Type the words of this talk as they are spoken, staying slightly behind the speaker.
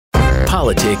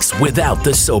Politics without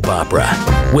the soap opera,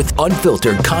 with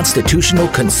unfiltered constitutional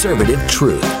conservative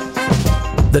truth.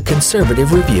 The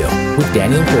Conservative Review with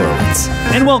Daniel Horowitz.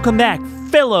 And welcome back,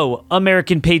 fellow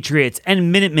American patriots and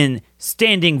Minutemen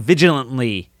standing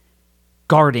vigilantly,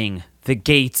 guarding the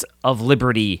gates of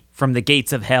liberty from the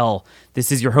gates of hell.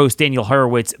 This is your host, Daniel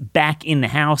Horowitz, back in the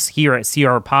house here at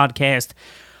CR Podcast.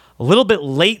 A little bit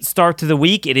late start to the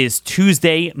week. It is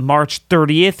Tuesday, March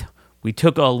 30th. We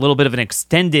took a little bit of an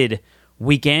extended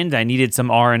weekend. I needed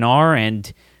some R&R,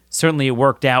 and certainly it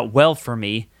worked out well for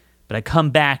me. But I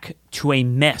come back to a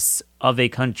mess of a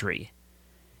country.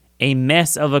 A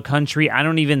mess of a country. I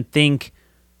don't even think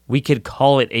we could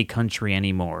call it a country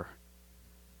anymore.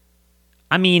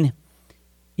 I mean,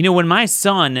 you know, when my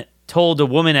son told a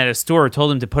woman at a store,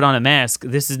 told him to put on a mask,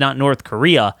 this is not North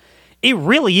Korea, it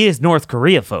really is North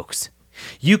Korea, folks.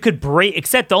 You could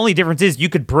except the only difference is you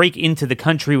could break into the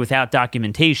country without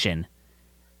documentation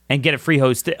and get a free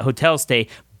hotel stay.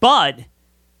 But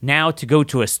now to go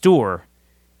to a store,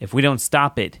 if we don't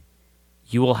stop it,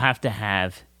 you will have to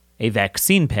have a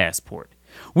vaccine passport.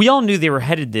 We all knew they were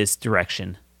headed this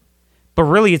direction, but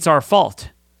really it's our fault.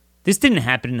 This didn't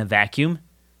happen in a vacuum.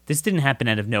 This didn't happen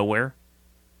out of nowhere.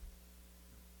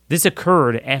 This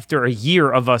occurred after a year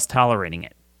of us tolerating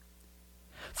it.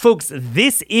 Folks,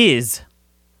 this is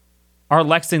our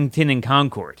Lexington and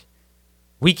Concord.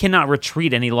 We cannot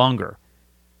retreat any longer.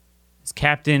 As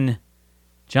Captain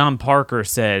John Parker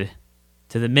said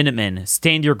to the Minutemen,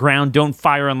 stand your ground, don't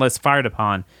fire unless fired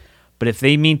upon. But if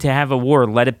they mean to have a war,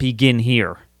 let it begin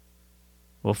here.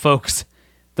 Well, folks,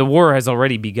 the war has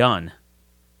already begun.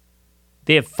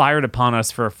 They have fired upon us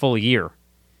for a full year,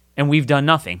 and we've done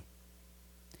nothing.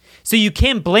 So you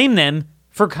can't blame them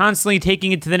for constantly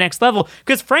taking it to the next level,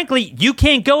 because frankly, you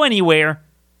can't go anywhere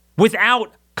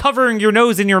without covering your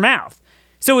nose and your mouth.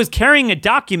 So is carrying a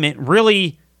document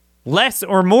really less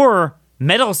or more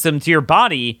meddlesome to your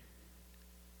body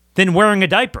than wearing a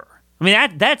diaper? I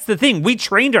mean, that's the thing. We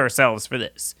trained ourselves for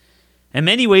this. In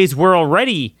many ways, we're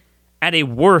already at a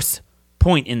worse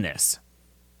point in this.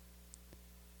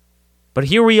 But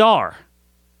here we are.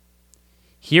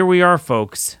 Here we are,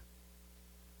 folks.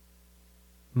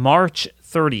 March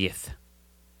 30th.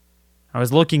 I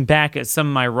was looking back at some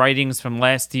of my writings from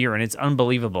last year, and it's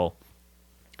unbelievable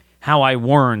how I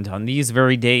warned on these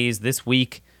very days, this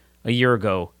week, a year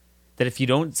ago, that if you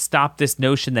don't stop this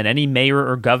notion that any mayor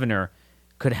or governor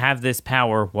could have this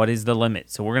power, what is the limit?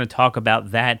 So we're going to talk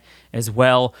about that as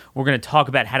well. We're going to talk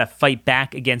about how to fight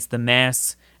back against the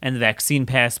masks and the vaccine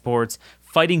passports,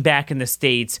 fighting back in the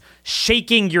states,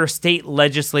 shaking your state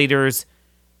legislators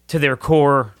to their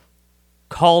core.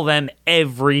 Call them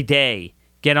every day.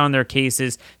 Get on their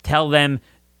cases. Tell them,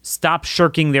 stop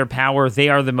shirking their power. They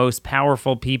are the most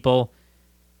powerful people.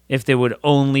 If they would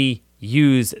only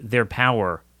use their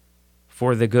power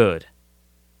for the good.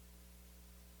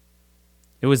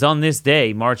 It was on this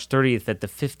day, March 30th, that the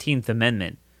 15th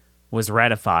Amendment was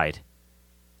ratified.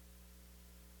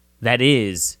 That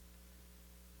is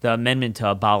the amendment to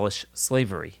abolish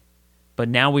slavery. But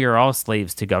now we are all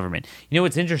slaves to government. You know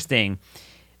what's interesting?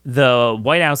 The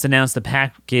White House announced a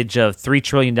package of $3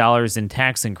 trillion in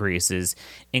tax increases,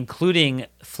 including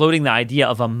floating the idea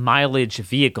of a mileage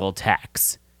vehicle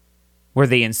tax, where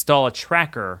they install a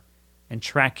tracker and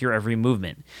track your every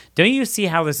movement. Don't you see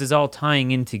how this is all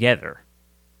tying in together?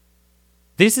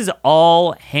 This is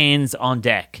all hands on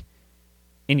deck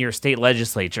in your state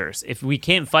legislatures. If we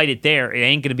can't fight it there, it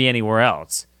ain't going to be anywhere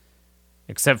else,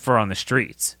 except for on the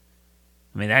streets.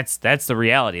 I mean, that's the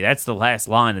reality. That's the last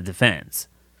line of defense.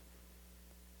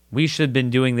 We should have been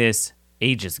doing this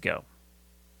ages ago.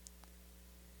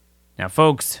 Now,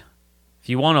 folks, if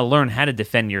you want to learn how to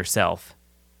defend yourself,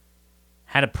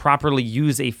 how to properly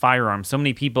use a firearm, so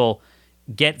many people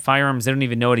get firearms, they don't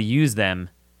even know how to use them.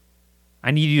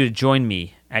 I need you to join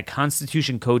me at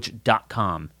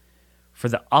constitutioncoach.com for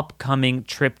the upcoming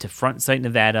trip to Front Sight,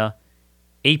 Nevada,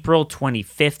 April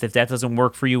 25th. If that doesn't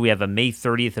work for you, we have a May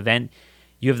 30th event.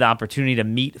 You have the opportunity to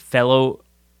meet fellow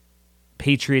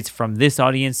patriots from this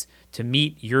audience, to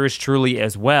meet yours truly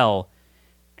as well.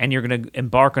 And you're going to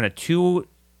embark on a 2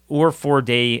 or 4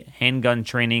 day handgun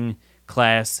training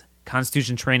class,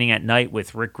 Constitution training at night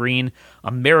with Rick Green,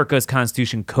 America's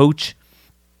Constitution coach.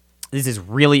 This is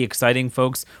really exciting,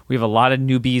 folks. We have a lot of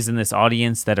newbies in this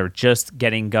audience that are just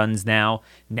getting guns now.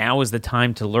 Now is the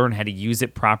time to learn how to use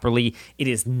it properly. It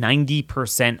is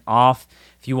 90% off.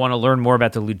 If you want to learn more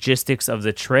about the logistics of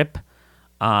the trip,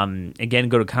 again,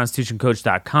 go to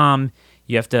constitutioncoach.com.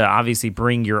 You have to obviously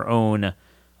bring your own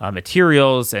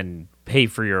materials and pay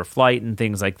for your flight and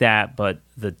things like that, but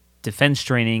the defense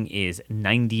training is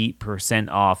 90%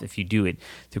 off if you do it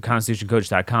through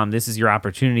constitutioncoach.com. This is your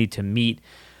opportunity to meet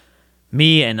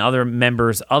me and other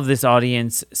members of this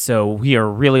audience, so we are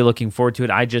really looking forward to it.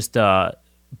 I just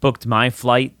booked my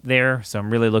flight there, so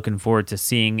I'm really looking forward to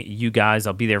seeing you guys.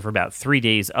 I'll be there for about 3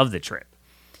 days of the trip.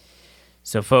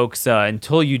 So, folks,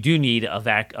 until you do need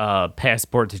a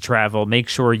passport to travel, make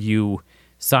sure you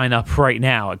sign up right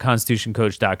now at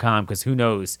constitutioncoach.com, because who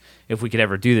knows if we could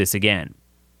ever do this again.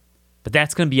 But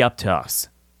that's going to be up to us.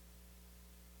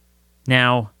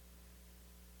 Now,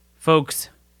 folks,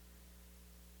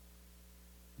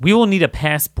 we will need a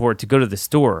passport to go to the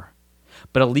store,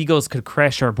 but illegals could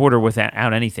crash our border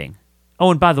without anything. Oh,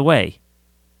 and by the way,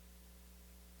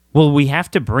 will we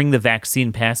have to bring the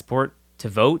vaccine passport to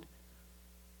vote?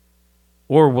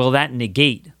 Or will that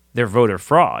negate their voter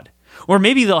fraud? Or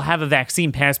maybe they'll have a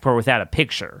vaccine passport without a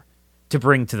picture to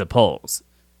bring to the polls.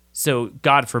 So,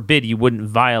 God forbid, you wouldn't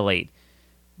violate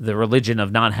the religion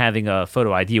of not having a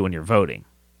photo ID when you're voting.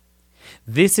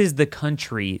 This is the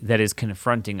country that is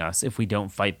confronting us if we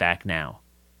don't fight back now.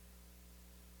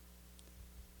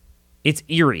 It's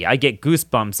eerie. I get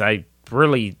goosebumps. I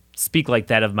really speak like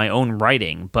that of my own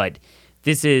writing, but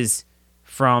this is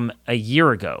from a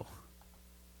year ago.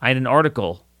 I had an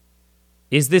article.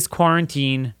 Is this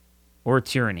quarantine or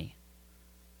tyranny?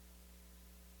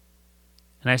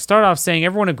 And I start off saying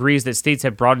everyone agrees that states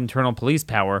have broad internal police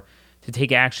power to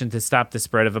take action to stop the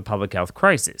spread of a public health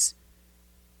crisis.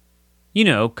 You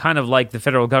know, kind of like the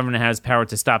federal government has power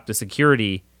to stop the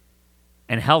security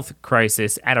and health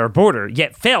crisis at our border,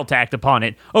 yet failed to act upon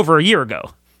it over a year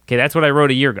ago. Okay, that's what I wrote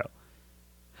a year ago.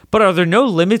 But are there no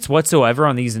limits whatsoever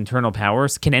on these internal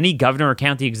powers? Can any governor or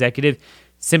county executive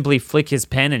simply flick his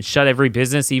pen and shut every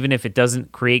business even if it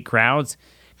doesn't create crowds?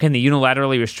 Can they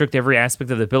unilaterally restrict every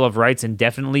aspect of the Bill of Rights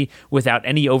indefinitely without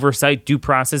any oversight, due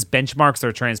process, benchmarks,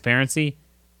 or transparency?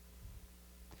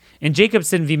 In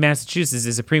Jacobson v. Massachusetts,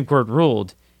 the Supreme Court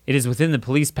ruled it is within the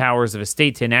police powers of a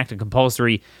state to enact a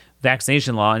compulsory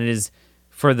vaccination law, and it is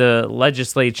for the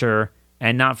legislature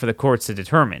and not for the courts to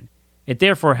determine. It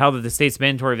therefore held that the state's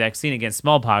mandatory vaccine against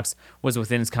smallpox was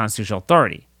within its constitutional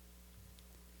authority.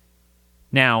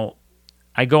 Now,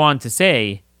 I go on to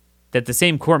say that the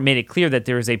same court made it clear that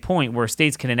there is a point where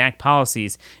states can enact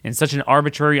policies in such an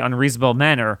arbitrary, unreasonable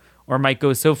manner, or might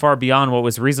go so far beyond what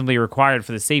was reasonably required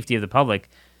for the safety of the public,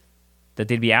 that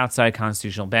they'd be outside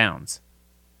constitutional bounds.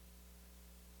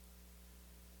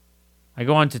 I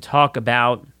go on to talk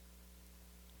about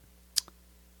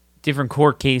different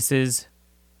court cases,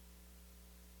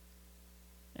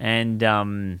 and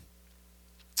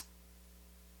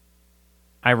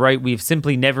I write, we've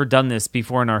simply never done this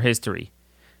before in our history.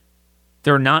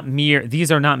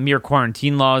 These are not mere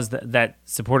quarantine laws that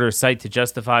supporters cite to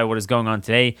justify what is going on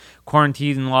today.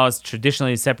 Quarantine laws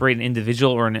traditionally separate an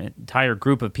individual or an entire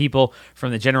group of people from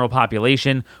the general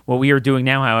population. What we are doing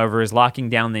now, however, is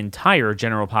locking down the entire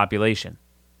general population.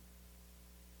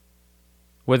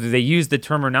 Whether they use the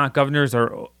term or not, governors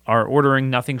are ordering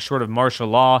nothing short of martial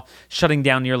law, shutting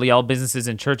down nearly all businesses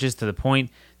and churches to the point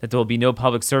that there will be no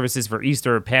public services for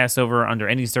Easter or Passover under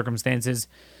any circumstances.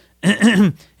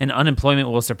 And unemployment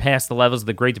will surpass the levels of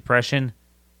the Great Depression.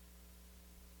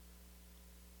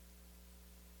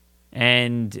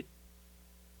 And,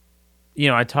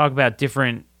 I talk about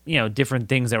different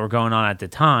things that were going on at the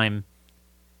time.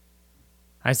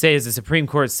 I say, as the Supreme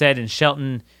Court said in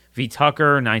Shelton v.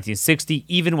 Tucker, 1960,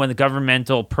 even when the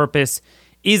governmental purpose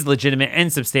is legitimate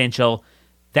and substantial,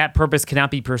 that purpose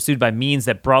cannot be pursued by means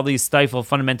that broadly stifle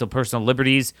fundamental personal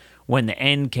liberties when the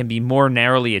end can be more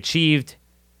narrowly achieved.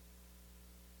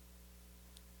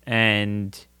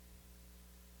 And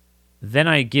then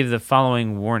I give the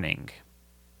following warning.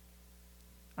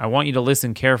 I want you to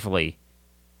listen carefully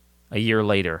a year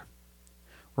later.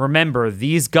 Remember,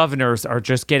 these governors are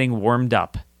just getting warmed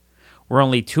up. We're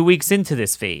only 2 weeks into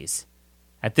this phase.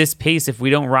 At this pace, if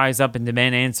we don't rise up and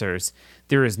demand answers,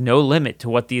 there is no limit to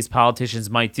what these politicians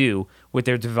might do with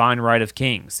their divine right of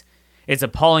kings. It's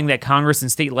appalling that Congress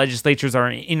and state legislatures are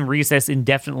in recess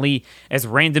indefinitely as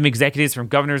random executives from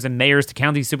governors and mayors to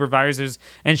county supervisors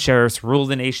and sheriffs rule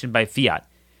the nation by fiat.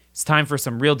 It's time for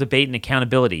some real debate and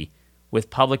accountability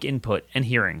with public input and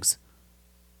hearings.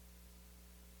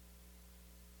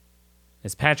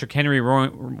 As Patrick Henry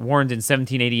warned in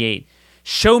 1788,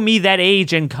 show me that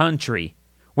age and country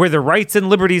where the rights and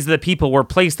liberties of the people were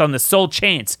placed on the sole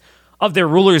chance of their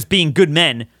rulers being good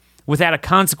men without a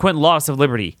consequent loss of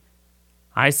liberty.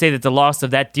 I say that the loss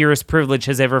of that dearest privilege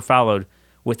has ever followed,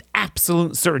 with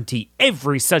absolute certainty,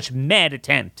 every such mad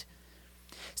attempt.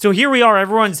 So here we are,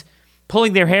 everyone's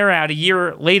pulling their hair out a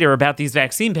year later about these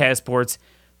vaccine passports,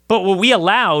 But what we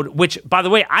allowed, which, by the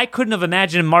way, I couldn't have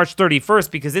imagined March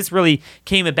 31st because this really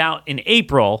came about in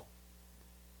April,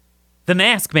 the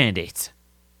mask mandates.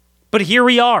 But here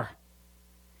we are.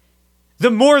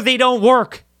 The more they don't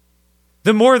work,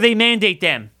 the more they mandate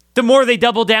them, the more they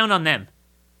double down on them.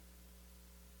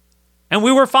 And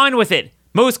we were fine with it.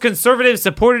 Most conservatives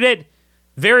supported it.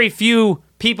 Very few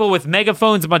people with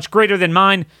megaphones much greater than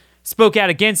mine spoke out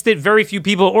against it. Very few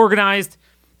people organized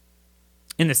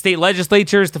in the state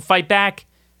legislatures to fight back.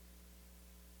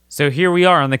 So here we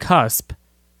are on the cusp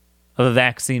of a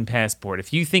vaccine passport.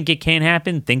 If you think it can't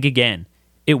happen, think again.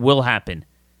 It will happen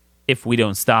if we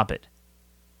don't stop it.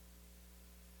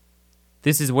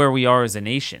 This is where we are as a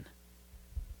nation.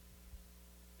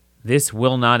 This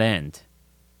will not end.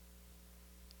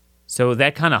 So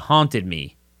that kind of haunted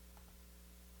me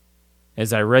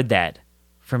as I read that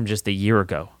from just a year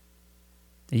ago.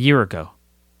 A year ago.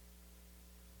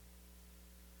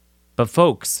 But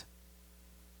folks,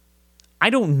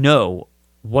 I don't know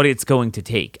what it's going to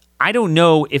take. I don't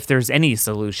know if there's any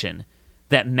solution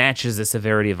that matches the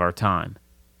severity of our time.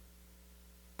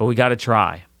 But we got to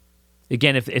try.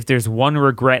 Again, if there's one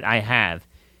regret I have,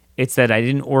 it's that I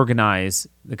didn't organize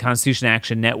the Constitution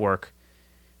Action Network.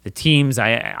 The teams,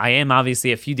 I am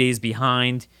obviously a few days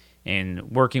behind in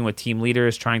working with team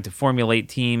leaders, trying to formulate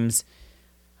teams.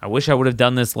 I wish I would have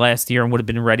done this last year and would have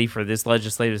been ready for this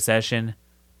legislative session.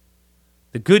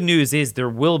 The good news is there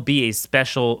will be a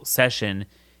special session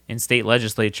in state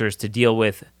legislatures to deal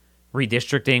with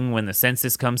redistricting when the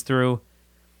census comes through.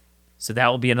 So that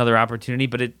will be another opportunity,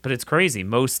 but it's crazy.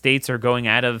 Most states are going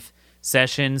out of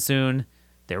session soon.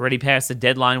 They're already past the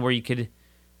deadline where you could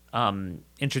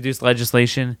introduce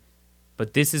legislation,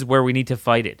 but this is where we need to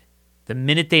fight it. The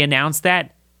minute they announce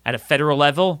that at a federal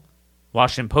level,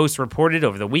 Washington Post reported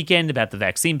over the weekend about the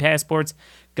vaccine passports,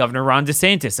 Governor Ron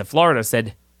DeSantis of Florida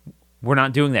said, we're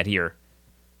not doing that here.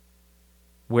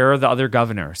 Where are the other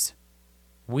governors?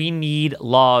 We need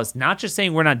laws, not just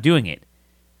saying we're not doing it,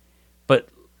 but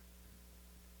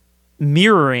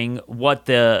mirroring what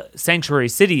the sanctuary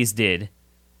cities did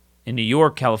in New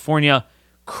York, California,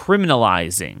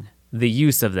 criminalizing the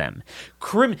use of them.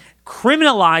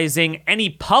 Criminalizing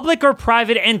any public or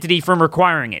private entity from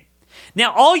requiring it.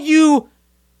 Now, all you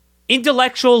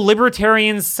intellectual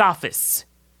libertarian sophists,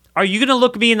 are you going to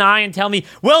look me in the eye and tell me,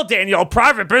 well, Daniel,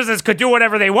 private business could do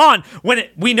whatever they want when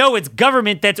we know it's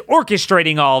government that's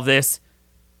orchestrating all of this?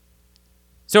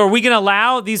 So are we going to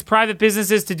allow these private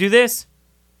businesses to do this?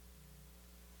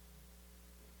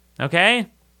 Okay?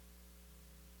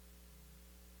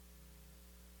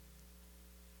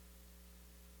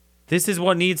 This is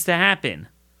what needs to happen.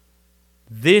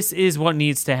 This is what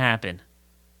needs to happen.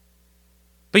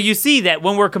 But you see that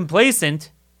when we're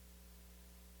complacent,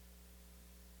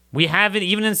 we have it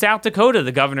even in South Dakota,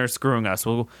 the governor's screwing us.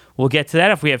 We'll get to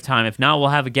that if we have time. If not, we'll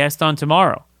have a guest on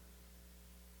tomorrow.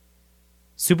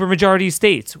 Supermajority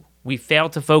states, we fail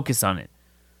to focus on it.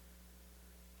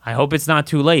 I hope it's not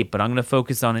too late, but I'm going to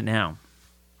focus on it now.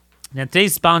 Now,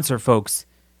 today's sponsor, folks,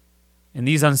 in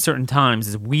these uncertain times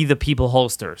is We the People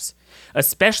Holsters,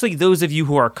 especially those of you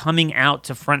who are coming out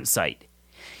to Front Sight.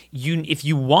 If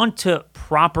you want to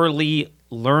properly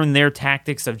learn their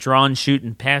tactics of draw and shoot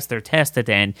and pass their test at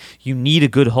the end, you need a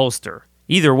good holster.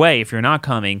 Either way, if you're not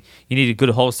coming, you need a good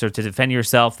holster to defend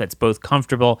yourself that's both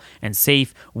comfortable and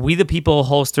safe. We the People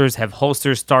Holsters have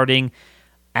holsters starting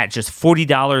at just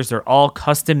 $40. They're all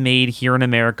custom made here in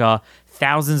America.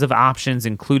 Thousands of options,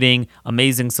 including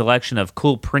amazing selection of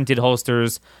cool printed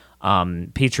holsters,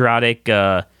 patriotic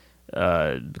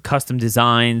custom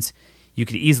designs. You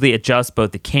could easily adjust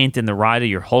both the cant and the ride of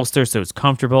your holster so it's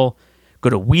comfortable. Go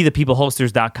to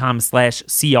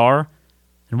wethepeopleholsters.com/CR.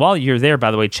 And while you're there, by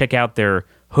the way, check out their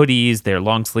hoodies, their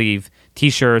long sleeve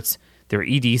t-shirts, their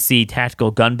EDC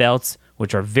tactical gun belts,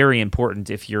 which are very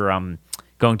important if you're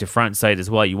going to Front Sight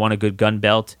as well. You want a good gun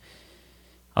belt.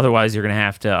 Otherwise, you're going to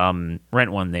have to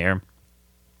rent one there.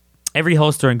 Every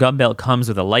holster and gun belt comes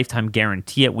with a lifetime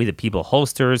guarantee at We the People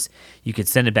Holsters. You can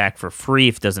send it back for free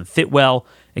if it doesn't fit well.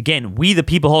 Again,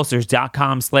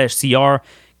 wethepeopleholsters.com/CR.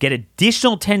 Get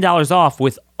additional $10 off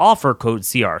with offer code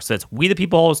CR. So that's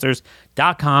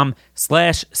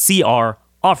wethepeopleholsters.com/CR,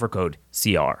 offer code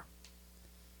CR.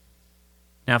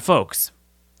 Now, folks,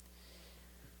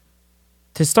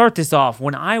 to start this off,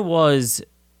 when I was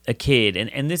a kid,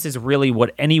 and this is really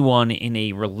what anyone in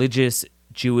a religious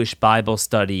Jewish Bible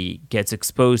study gets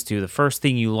exposed to, the first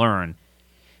thing you learn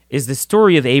is the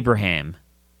story of Abraham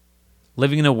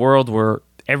living in a world where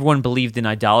everyone believed in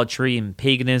idolatry and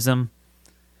paganism,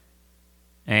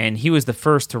 and he was the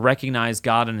first to recognize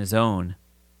God on his own.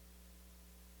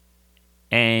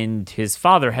 and his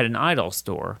father had an idol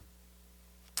store.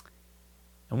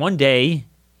 And one day,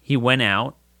 he went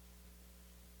into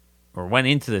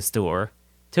the store,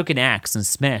 took an axe and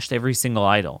smashed every single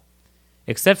idol,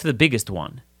 except for the biggest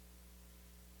one.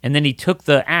 And then he took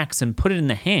the axe and put it in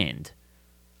the hand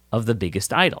of the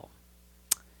biggest idol.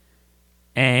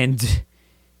 And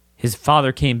his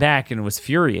father came back and was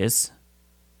furious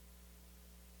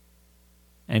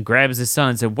and grabs his son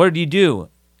and said, "What did you do?"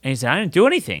 And he said, "I didn't do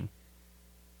anything.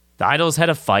 The idols had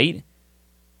a fight,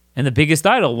 and the biggest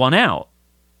idol won out.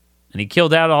 And he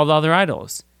killed out all the other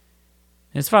idols."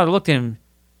 And his father looked at him,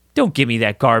 "Don't give me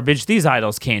that garbage. These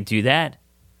idols can't do that."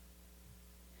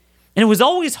 And it was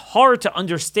always hard to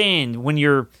understand when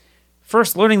you're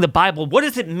first learning the Bible. What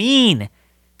does it mean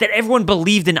that everyone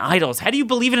believed in idols? How do you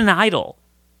believe in an idol?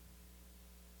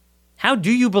 How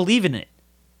do you believe in it?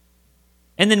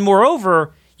 And then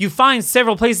moreover, you find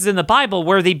several places in the Bible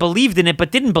where they believed in it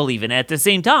but didn't believe in it at the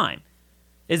same time,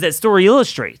 as that story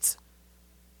illustrates.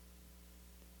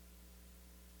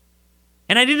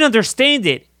 And I didn't understand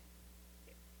it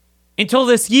until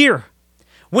this year,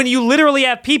 when you literally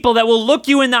have people that will look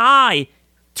you in the eye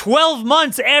 12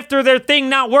 months after their thing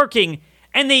not working,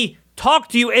 and they talk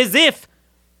to you as if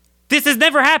this has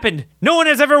never happened. No one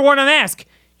has ever worn a mask.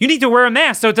 You need to wear a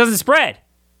mask so it doesn't spread,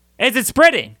 as it's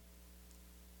spreading.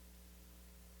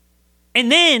 And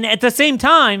then, at the same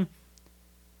time,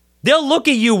 they'll look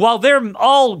at you while they're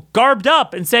all garbed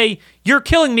up and say, "You're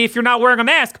killing me if you're not wearing a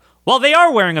mask," while they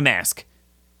are wearing a mask.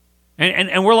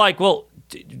 And we're like, "Well,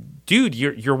 dude,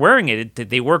 you're wearing it.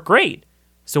 They work great.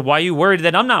 So why are you worried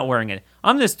that I'm not wearing it?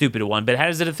 I'm the stupid one, but how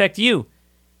does it affect you?" And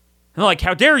they're like,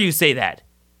 "How dare you say that?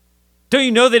 Don't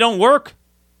you know they don't work?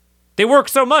 They work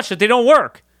so much that they don't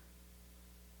work."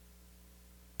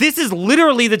 This is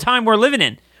literally the time we're living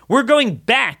in. We're going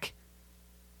back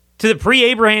to the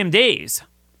pre-Abraham days.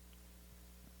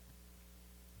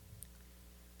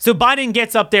 So Biden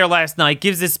gets up there last night,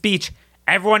 gives this speech.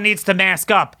 Everyone needs to mask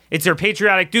up. It's their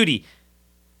patriotic duty.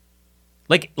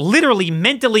 Like, literally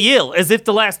mentally ill, as if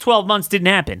the last 12 months didn't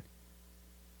happen.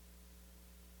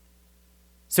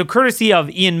 So courtesy of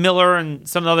Ian Miller and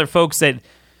some of the other folks at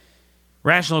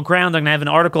Rational Ground, I'm going to have an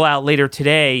article out later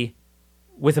today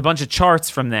with a bunch of charts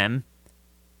from them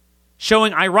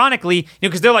showing, ironically,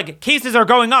 because they're like, cases are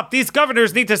going up. These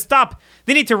governors need to stop.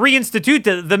 They need to reinstitute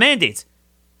the mandates.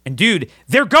 And dude,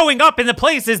 they're going up in the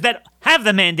places that have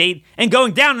the mandate and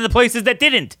going down in the places that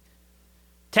didn't.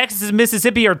 Texas and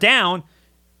Mississippi are down.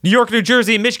 New York, New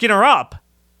Jersey, and Michigan are up.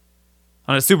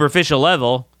 On a superficial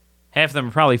level, half of them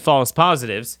are probably false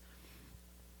positives.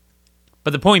 But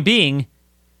the point being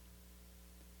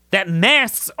that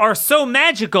masks are so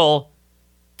magical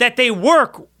that they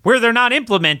work where they're not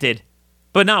implemented,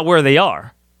 but not where they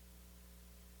are.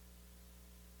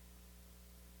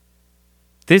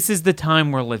 This is the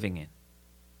time we're living in.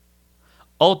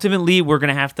 Ultimately, we're going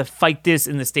to have to fight this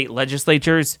in the state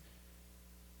legislatures,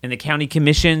 in the county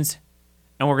commissions,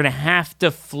 and we're going to have to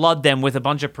flood them with a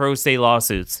bunch of pro se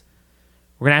lawsuits.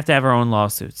 We're going to have our own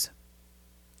lawsuits.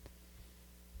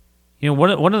 You know,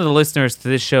 one of the listeners to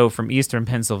this show from Eastern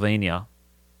Pennsylvania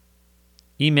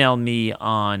emailed me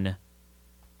on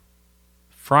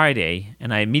Friday,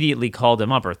 and I immediately called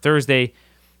him up, or Thursday.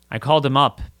 I called him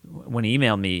up when he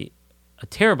emailed me. A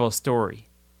terrible story.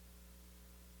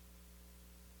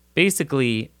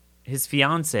 Basically, his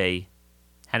fiance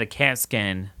had a CAT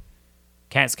scan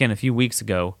a few weeks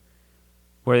ago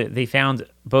where they found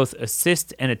both a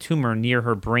cyst and a tumor near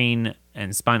her brain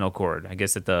and spinal cord. I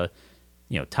guess at the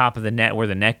top of the neck, where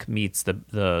the neck meets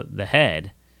the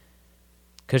head,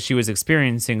 because she was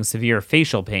experiencing severe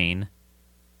facial pain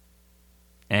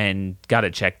and got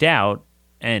it checked out.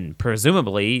 And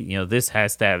presumably, this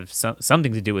has to have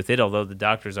something to do with it, although the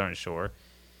doctors aren't sure.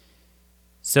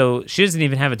 So she doesn't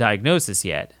even have a diagnosis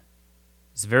yet.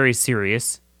 It's very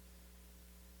serious.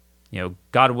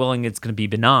 God willing, it's going to be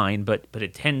benign, but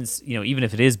it tends, even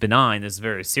if it is benign, it's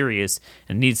very serious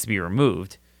and needs to be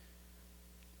removed.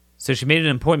 So she made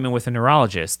an appointment with a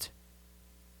neurologist.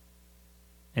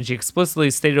 And she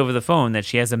explicitly stated over the phone that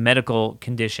she has a medical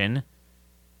condition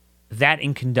that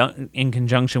in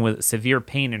conjunction with severe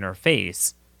pain in her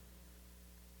face,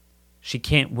 she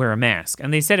can't wear a mask.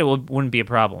 And they said it wouldn't be a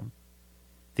problem.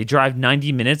 They drive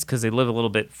 90 minutes because they live a little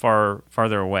bit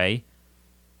farther away.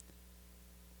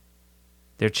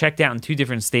 They're checked out in 2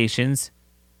 different stations.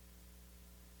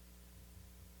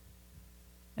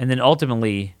 And then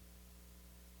ultimately,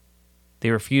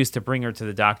 they refused to bring her to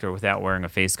the doctor without wearing a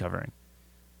face covering.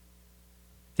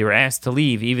 They were asked to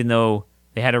leave even though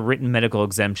they had a written medical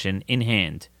exemption in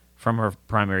hand from her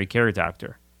primary care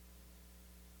doctor.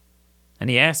 And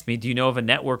he asked me, do you know of a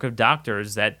network of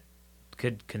doctors that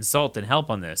could consult and help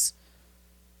on this?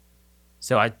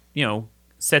 So I,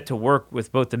 set to work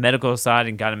with both the medical side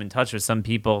and got him in touch with some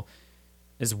people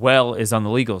as well as on the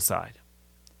legal side.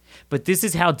 But this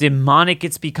is how demonic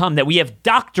it's become, that we have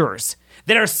doctors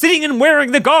that are sitting and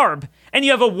wearing the garb, and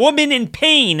you have a woman in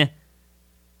pain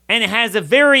and has a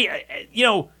very,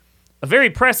 a very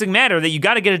pressing matter that you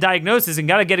got to get a diagnosis and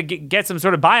got to get some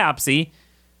sort of biopsy.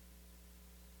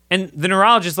 And the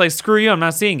neurologist is like, screw you, I'm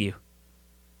not seeing you.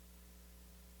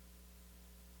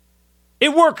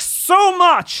 It works so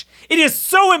much. It is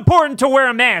so important to wear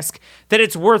a mask that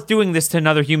it's worth doing this to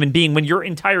another human being when your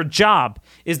entire job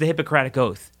is the Hippocratic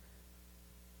Oath.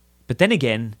 But then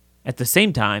again, at the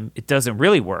same time, it doesn't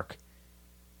really work.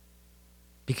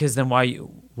 Because then why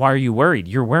are you worried?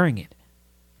 You're wearing it.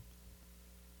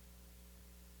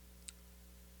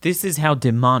 This is how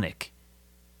demonic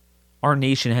our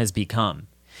nation has become.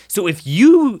 So if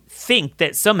you think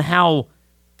that somehow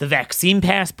the vaccine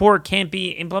passport can't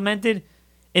be implemented,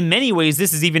 in many ways,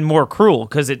 this is even more cruel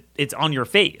because it's on your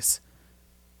face.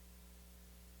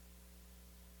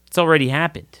 It's already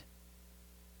happened.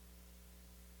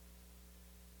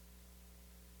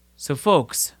 So,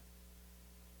 folks,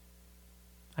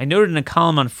 I noted in a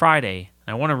column on Friday,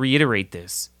 and I want to reiterate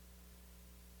this,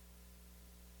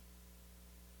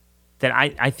 that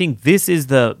I think this is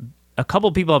a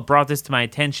couple people have brought this to my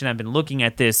attention. I've been looking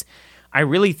at this. I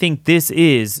really think this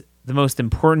is the most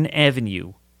important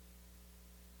avenue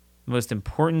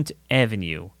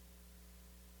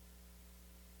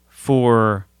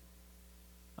for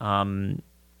a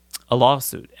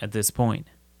lawsuit at this point.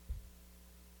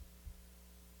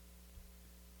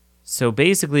 So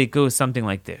basically, it goes something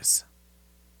like this.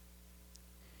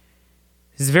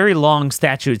 This is a very long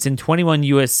statute. It's in 21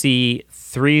 USC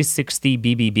 360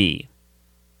 BBB.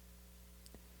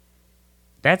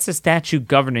 That's a statute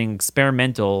governing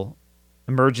experimental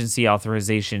emergency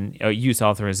authorization, use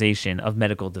authorization of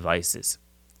medical devices.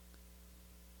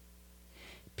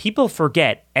 People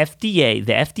forget the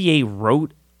FDA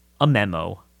wrote a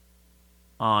memo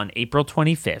on April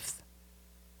 25th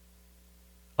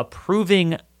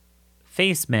approving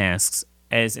face masks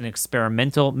as an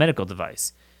experimental medical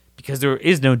device because there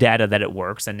is no data that it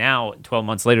works, and now 12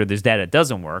 months later there's data that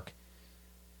doesn't work.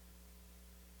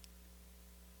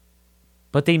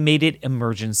 But they made it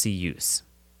emergency use.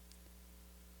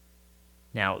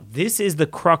 Now, this is the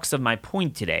crux of my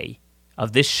point today,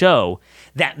 of this show,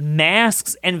 that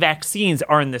masks and vaccines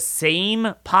are in the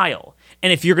same pile.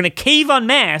 And if you're going to cave on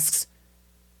masks,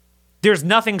 there's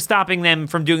nothing stopping them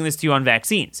from doing this to you on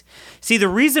vaccines. See, the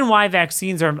reason why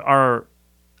vaccines are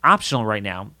optional right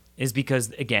now is because,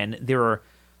 again, they're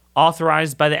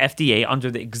authorized by the FDA under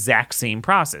the exact same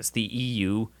process, the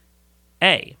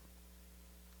EUA.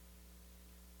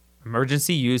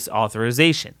 Emergency use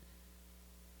authorization.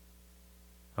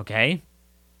 Okay?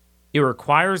 It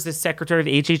requires the Secretary of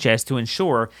HHS to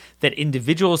ensure that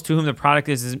individuals to whom the product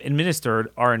is administered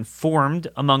are informed,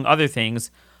 among other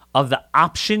things, of the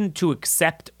option to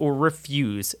accept or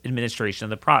refuse administration of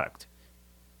the product.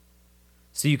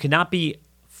 So you cannot be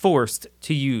forced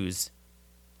to use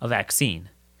a vaccine.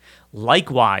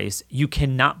 Likewise, you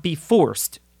cannot be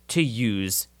forced to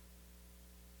use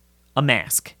a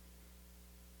mask.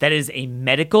 That is a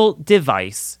medical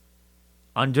device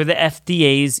under the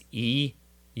FDA's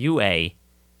EUA,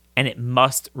 and it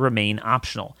must remain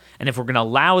optional. And if we're going to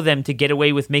allow them to get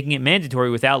away with making it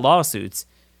mandatory without lawsuits,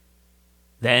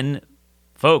 then,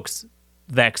 folks,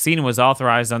 vaccine was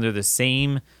authorized under the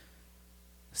same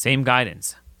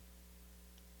guidance.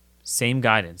 Same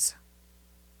guidance.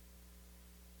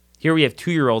 Here we have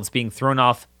 2-year-olds being thrown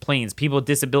off planes, people with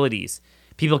disabilities,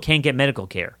 people can't get medical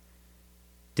care.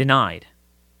 Denied.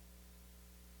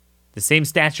 The same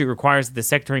statute requires that the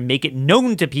Secretary make it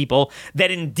known to people that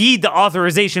indeed the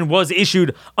authorization was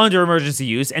issued under emergency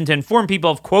use and to inform people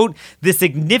of, quote, the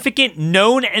significant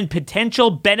known and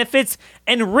potential benefits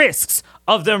and risks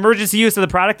of the emergency use of the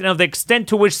product and of the extent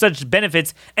to which such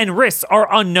benefits and risks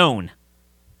are unknown.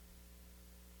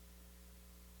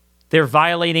 They're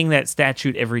violating that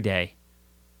statute every day.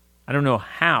 I don't know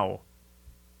how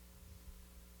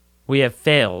we have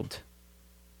failed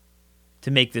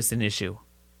to make this an issue.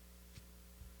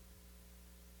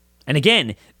 And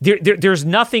again, there's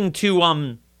nothing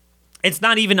to, it's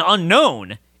not even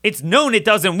unknown. It's known it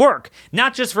doesn't work.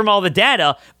 Not just from all the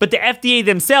data, but the FDA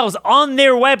themselves on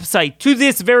their website to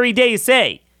this very day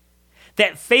say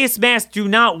that face masks do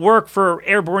not work for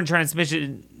airborne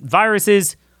transmission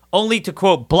viruses, only to,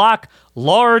 quote, block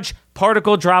large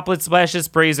particle droplet splashes,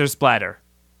 sprays, or splatter.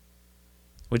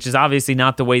 Which is obviously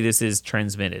not the way this is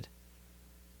transmitted.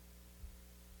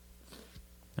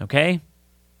 Okay?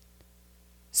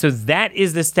 So that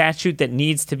is the statute that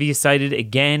needs to be cited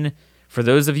again. For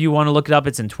those of you who want to look it up,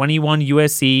 it's in 21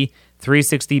 USC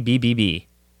 360 BBB.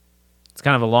 It's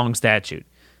kind of a long statute.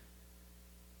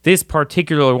 This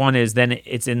particular one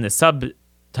it's in the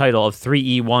subtitle of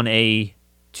 3E1A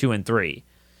 2 and 3.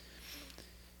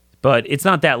 But it's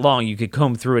not that long. You could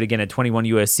comb through it again at 21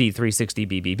 USC 360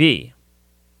 BBB.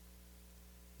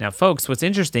 Now, folks, what's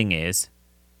interesting is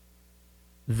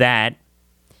that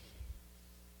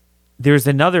there's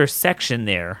another section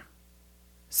there,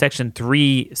 section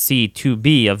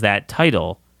 3C2B of that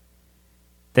title,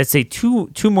 that say two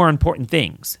more important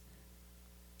things.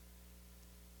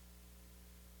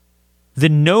 The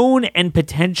known and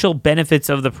potential benefits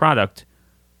of the product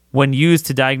when used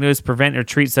to diagnose, prevent, or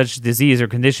treat such disease or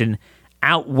condition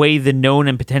outweigh the known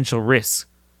and potential risks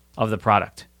of the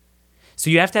product. So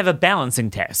you have to have a balancing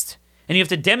test, and you have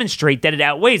to demonstrate that it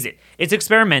outweighs it. It's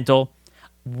experimental.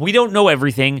 We don't know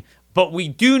everything, but we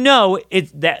do know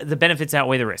that the benefits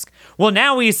outweigh the risk. Well,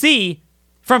 now we see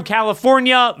from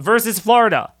California versus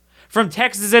Florida, from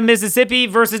Texas and Mississippi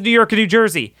versus New York and New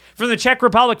Jersey, from the Czech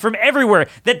Republic, from everywhere,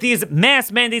 that these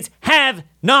mask mandates have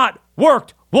not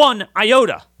worked one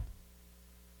iota.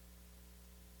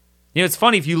 You know, it's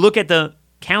funny, if you look at the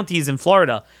counties in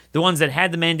Florida, the ones that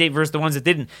had the mandate versus the ones that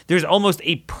didn't, there's almost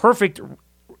a perfect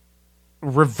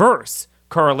reverse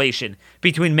correlation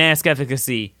between mask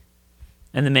efficacy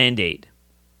and the mandate,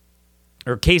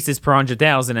 or cases per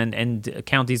 100,000 and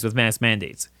counties with mask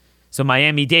mandates. So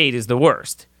Miami-Dade is the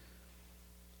worst.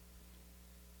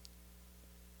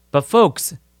 But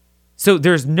folks, so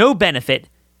there's no benefit,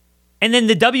 and then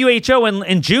the WHO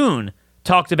in June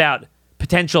talked about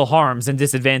potential harms and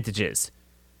disadvantages.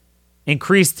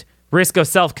 Increased risk of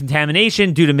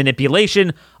self-contamination due to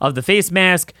manipulation of the face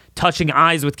mask, touching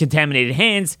eyes with contaminated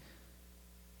hands.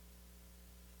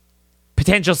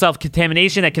 Potential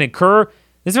self-contamination that can occur.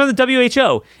 This is from the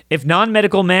WHO. If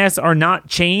non-medical masks are not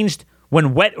changed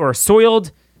when wet or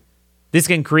soiled, this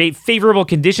can create favorable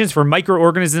conditions for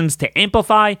microorganisms to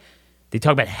amplify. They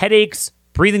talk about headaches,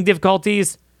 breathing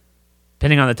difficulties,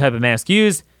 depending on the type of mask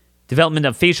used, development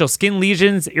of facial skin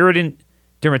lesions, irritant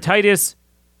dermatitis,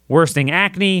 worsening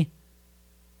acne,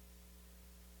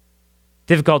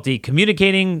 difficulty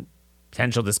communicating,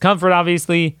 potential discomfort,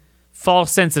 obviously,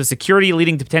 false sense of security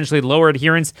leading to potentially lower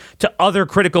adherence to other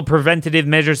critical preventative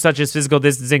measures such as physical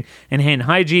distancing and hand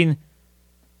hygiene,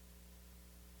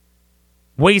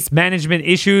 waste management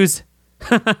issues.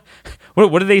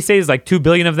 What do they say? There's like 2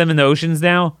 billion of them in the oceans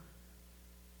now.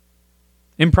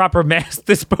 Improper mask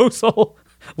disposal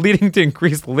leading to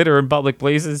increased litter in public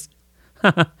places.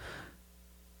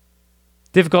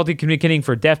 Difficulty communicating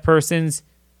for deaf persons.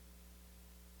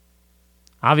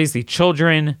 Obviously,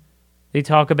 children. They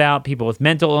talk about people with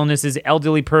mental illnesses,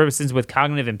 elderly persons with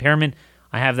cognitive impairment.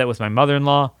 I have that with my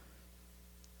mother-in-law.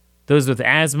 Those with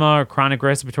asthma or chronic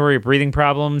respiratory or breathing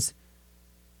problems.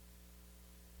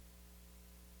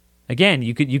 Again,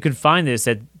 you could find this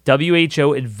at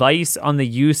WHO advice on the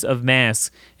use of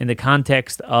masks in the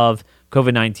context of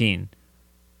COVID-19.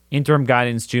 Interim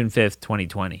guidance, June 5th,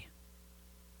 2020.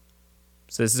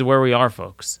 So this is where we are,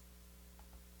 folks.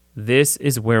 This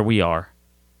is where we are.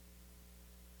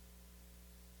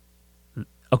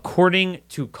 According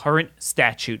to current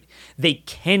statute, they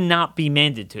cannot be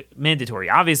mandatory.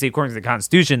 Obviously, according to the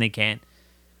Constitution, they can't.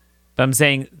 But I'm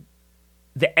saying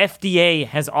the FDA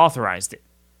has authorized it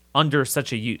under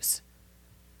such a use.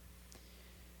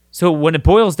 So when it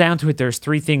boils down to it, there's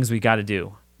 3 things we got to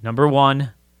do. Number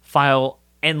 1, file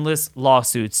endless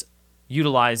lawsuits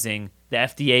utilizing the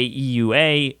FDA,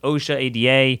 EUA, OSHA,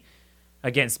 ADA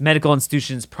against medical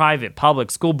institutions, private,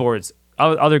 public, school boards,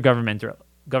 other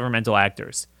governmental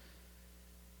actors.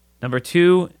 Number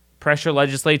 2, pressure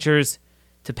legislatures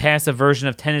to pass a version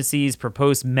of Tennessee's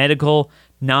proposed Medical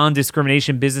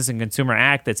Non-Discrimination Business and Consumer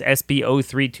Act. That's SB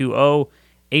 0320,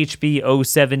 HB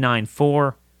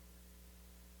 0794.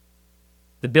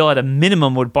 The bill at a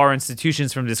minimum would bar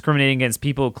institutions from discriminating against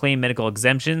people who claim medical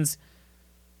exemptions,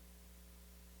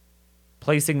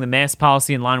 placing the mask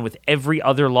policy in line with every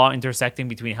other law intersecting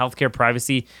between healthcare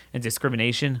privacy and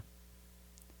discrimination.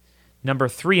 Number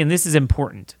 3, and this is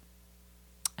important,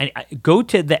 and go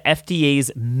to the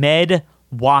FDA's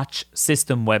MedWatch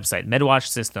system website, MedWatch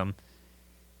system,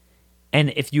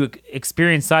 and if you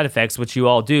experience side effects, which you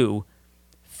all do,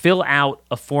 fill out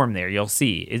a form there. You'll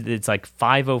see. It's like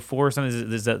 504 or something.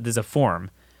 There's a form.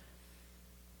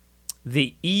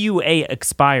 The EUA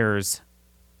expires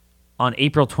on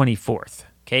April 24th.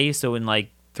 Okay, so in like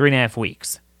 3.5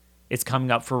 weeks, it's coming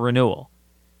up for renewal.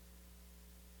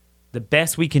 the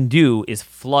best we can do is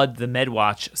flood the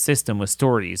MedWatch system with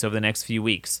stories over the next few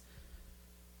weeks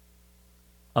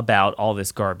about all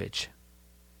this garbage.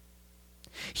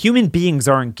 Human beings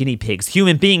aren't guinea pigs.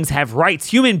 Human beings have rights.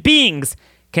 Human beings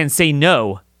can say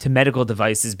no to medical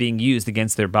devices being used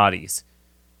against their bodies.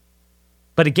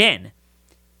 But again,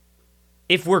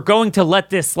 if we're going to let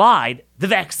this slide, the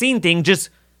vaccine thing just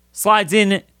slides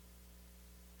in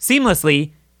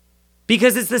seamlessly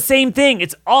because it's the same thing.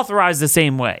 It's authorized the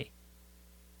same way.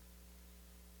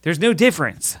 There's no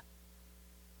difference.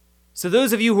 So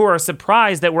those of you who are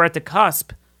surprised that we're at the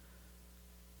cusp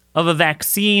of a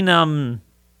vaccine,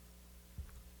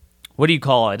 what do you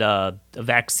call it? A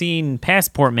vaccine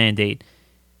passport mandate.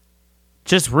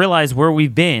 Just realize where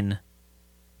we've been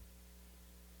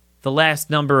the last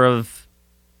number of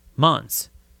months.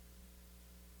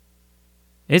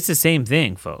 It's the same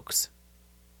thing, folks.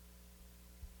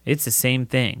 It's the same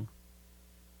thing.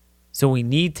 So we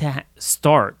need to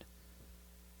start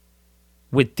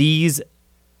with these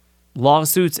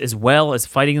lawsuits as well as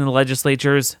fighting in the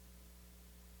legislatures.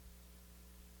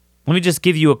 Let me just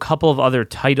give you a couple of other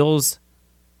titles.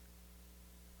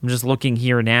 I'm just looking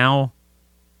here now.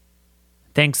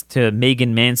 Thanks to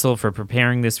Megan Mansell for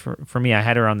preparing this for me. I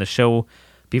had her on the show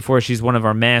before. She's one of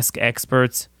our mask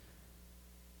experts.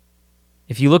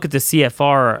 If you look at the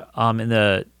CFR in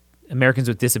the Americans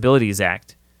with Disabilities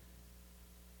Act,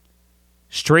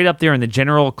 straight up there in the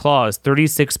general clause,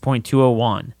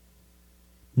 36.201,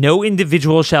 no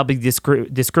individual shall be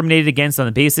discriminated against on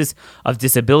the basis of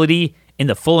disability in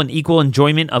the full and equal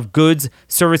enjoyment of goods,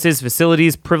 services,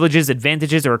 facilities, privileges,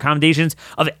 advantages, or accommodations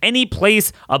of any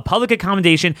place of public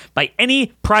accommodation by any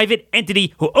private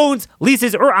entity who owns,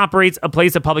 leases, or operates a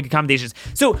place of public accommodations.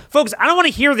 So, folks, I don't want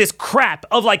to hear this crap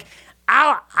of like,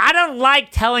 I don't like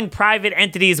telling private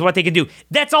entities what they can do.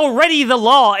 That's already the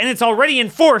law, and it's already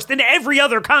enforced in every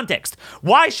other context.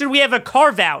 Why should we have a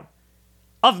carve-out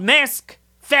of mask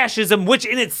fascism, which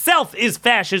in itself is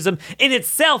fascism, in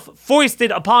itself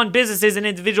foisted upon businesses and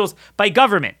individuals by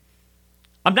government?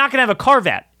 I'm not going to have a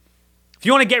carve-out. If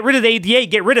you want to get rid of the ADA,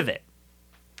 get rid of it.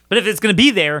 But if it's going to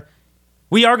be there,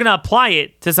 we are going to apply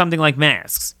it to something like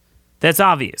masks. That's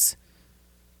obvious.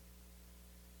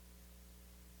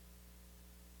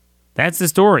 That's the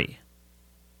story.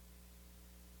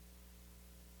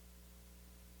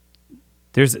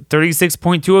 There's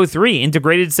 36.203,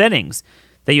 integrated settings,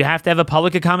 that you have to have a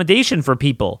public accommodation for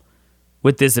people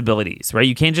with disabilities, right?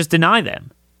 You can't just deny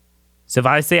them. So if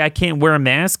I say I can't wear a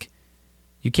mask,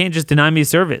 you can't just deny me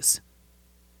service.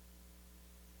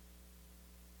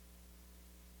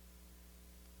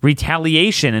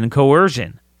 Retaliation and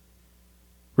coercion.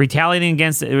 Retaliating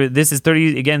against, this is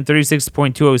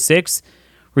 36.206,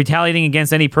 retaliating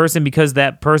against any person because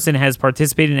that person has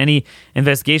participated in any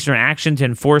investigation or action to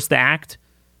enforce the act.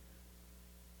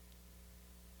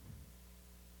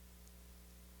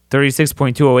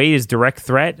 36.208 is direct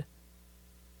threat.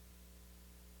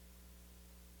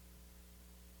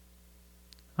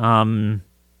 Let's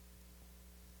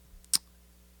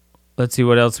see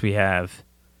what else we have.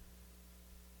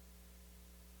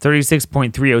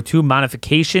 36.302,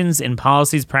 modifications in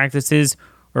policies, practices,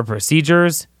 or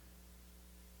procedures.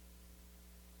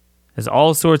 There's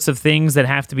all sorts of things that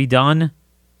have to be done.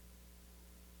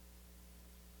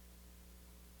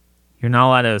 You're not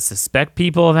allowed to suspect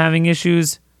people of having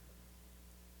issues.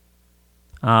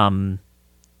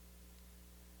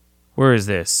 Where is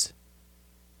this?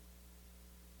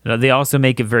 They also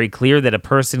make it very clear that a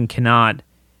person cannot,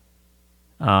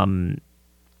 or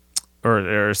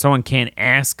someone can't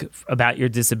ask about your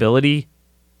disability.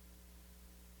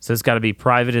 So it's got to be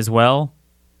private as well.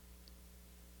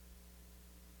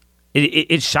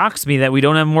 It shocks me that we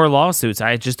don't have more lawsuits.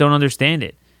 I just don't understand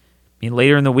it. I mean,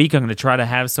 later in the week, I'm going to try to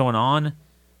have someone on,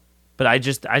 but I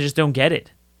just don't get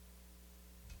it.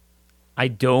 I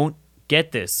don't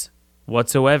get this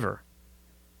whatsoever.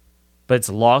 But it's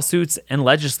lawsuits and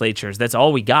legislatures. That's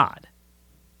all we got.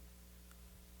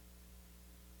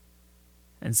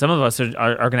 And some of us are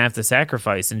going to have to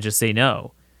sacrifice and just say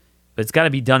no. But it's got to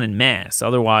be done in mass.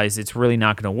 Otherwise, it's really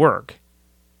not going to work.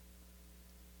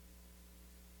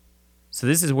 So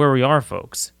this is where we are,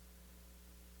 folks.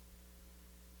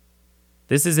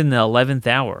 This is in the 11th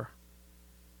hour.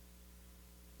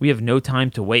 We have no time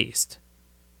to waste.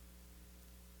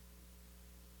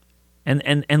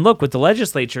 And look, with the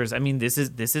legislatures, I mean, this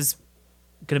is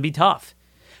going to be tough.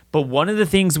 But one of the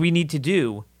things we need to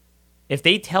do, if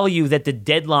they tell you that the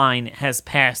deadline has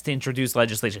passed to introduce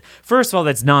legislation, first of all,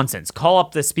 that's nonsense. Call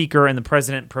up the speaker and the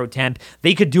president pro temp.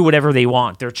 They could do whatever they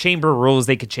want. Their chamber rules,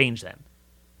 they could change them.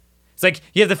 It's like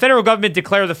you have the federal government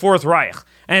declare the Fourth Reich.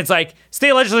 And it's like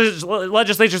state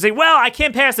legislatures say, well, I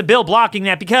can't pass a bill blocking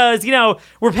that because,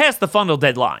 we're past the fundal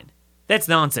deadline. That's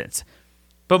nonsense.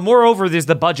 But moreover, there's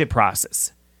the budget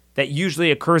process that usually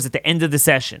occurs at the end of the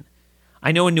session.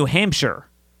 I know in New Hampshire,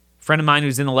 a friend of mine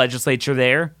who's in the legislature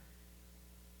there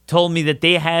told me that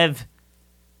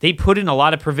they put in a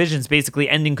lot of provisions basically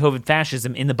ending COVID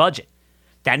fascism in the budget.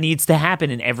 That needs to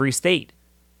happen in every state.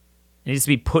 It needs to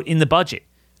be put in the budget.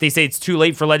 If they say it's too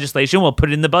late for legislation, we'll put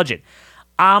it in the budget.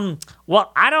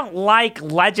 Well, I don't like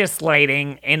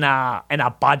legislating in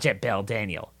a budget bill,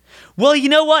 Daniel. Well, you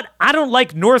know what? I don't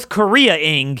like North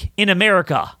Korea-ing in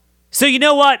America. So you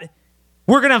know what?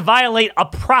 We're going to violate a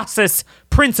process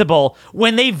principle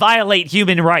when they violate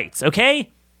human rights,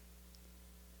 okay?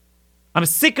 I'm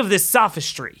sick of this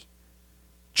sophistry.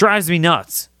 Drives me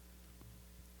nuts.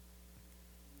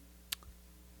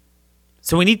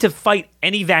 So we need to fight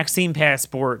any vaccine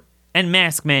passport and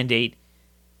mask mandate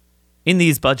in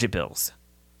these budget bills.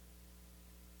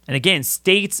 And again,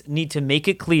 states need to make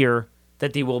it clear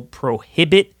that they will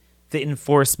prohibit the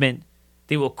enforcement.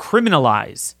 They will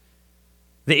criminalize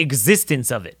the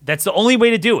existence of it. That's the only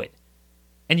way to do it.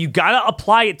 And you got to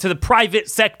apply it to the private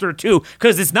sector too,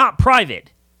 because it's not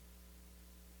private.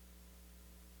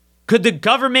 Could the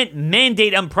government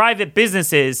mandate on private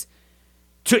businesses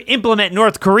to implement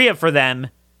North Korea for them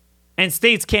and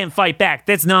states can't fight back?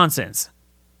 That's nonsense.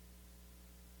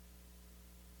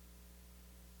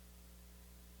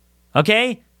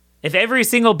 Okay? If every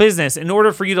single business, in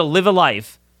order for you to live a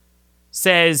life,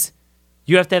 says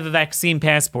you have to have a vaccine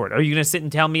passport, are you going to sit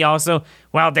and tell me also,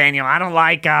 well, Daniel, I don't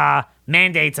like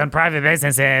mandates on private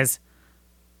businesses?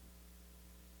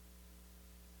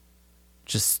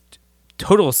 Just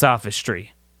total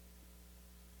sophistry.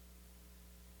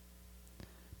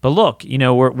 But look,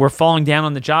 we're falling down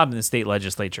on the job in the state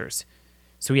legislatures.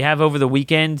 So we have over the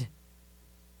weekend,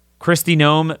 Kristi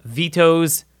Noem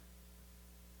vetoes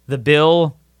the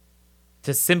bill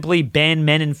to simply ban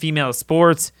men and female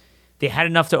sports. They had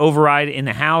enough to override in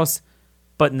the House,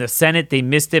 but in the Senate, they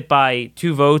missed it by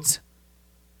 2 votes.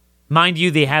 Mind you,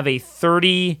 they have a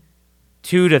 32-3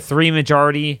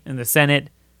 majority in the Senate,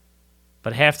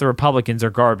 but half the Republicans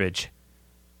are garbage.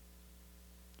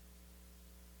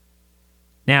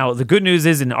 Now, the good news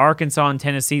is in Arkansas and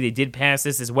Tennessee, they did pass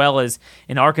this, as well as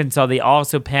in Arkansas, they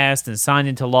also passed and signed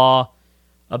into law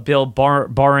a bill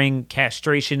barring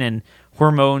castration and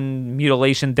hormone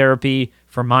mutilation therapy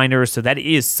for minors. So that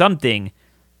is something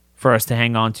for us to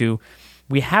hang on to.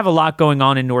 We have a lot going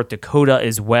on in North Dakota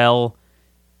as well.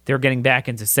 They're getting back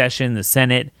into session, the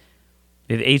Senate.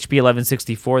 We have HB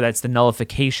 1164, that's the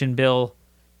nullification bill.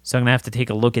 So I'm going to have to take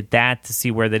a look at that to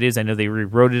see where that is. I know they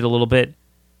rewrote it a little bit.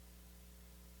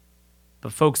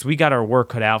 But folks, we got our work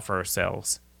cut out for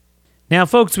ourselves. Now,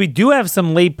 folks, we do have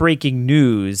some late-breaking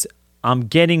news. I'm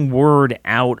getting word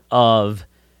out of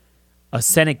a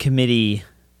Senate committee,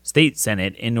 state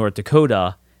Senate in North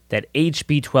Dakota, that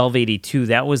HB 1282,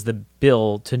 that was the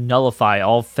bill to nullify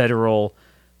all federal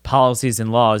policies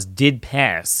and laws, did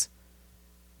pass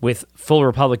with full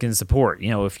Republican support.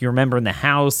 If you remember in the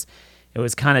House, it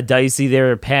was kind of dicey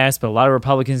there. It passed, but a lot of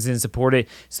Republicans didn't support it.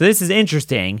 So this is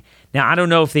interesting. Now, I don't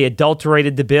know if they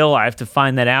adulterated the bill. I have to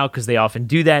find that out because they often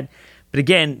do that. But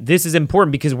again, this is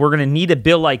important because we're going to need a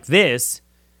bill like this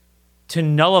to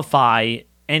nullify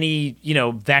any,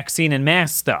 vaccine and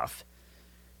mask stuff.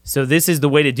 So this is the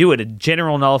way to do it, a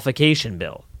general nullification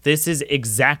bill. This is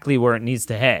exactly where it needs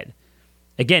to head.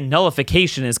 Again,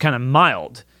 nullification is kind of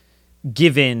mild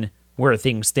given where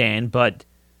things stand, but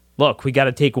look, we got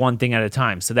to take one thing at a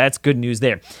time. So that's good news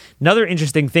there. Another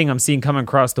interesting thing I'm seeing coming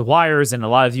across the wires, and a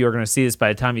lot of you are going to see this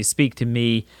by the time you speak to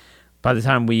me, by the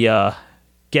time we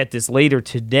get this later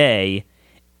today.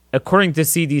 According to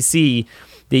CDC,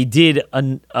 they did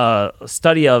a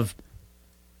study of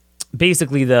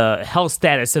basically the health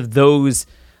status of those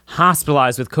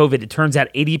hospitalized with COVID. It turns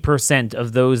out 80%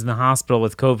 of those in the hospital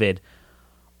with COVID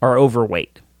are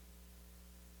overweight.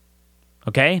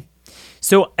 Okay?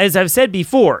 So, as I've said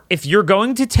before, if you're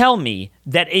going to tell me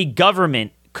that a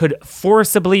government could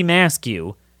forcibly mask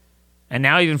you, and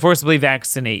now even forcibly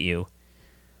vaccinate you,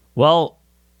 well,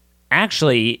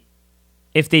 actually,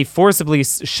 if they forcibly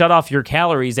shut off your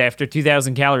calories after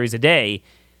 2,000 calories a day,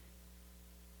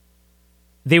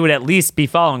 they would at least be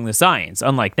following the science,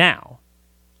 unlike now.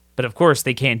 But of course,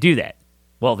 they can't do that.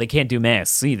 Well, they can't do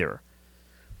masks either.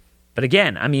 But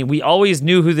again, we always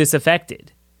knew who this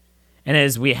affected. And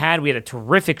as we had a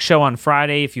terrific show on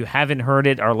Friday. If you haven't heard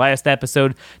it, our last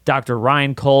episode, Dr.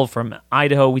 Ryan Cole from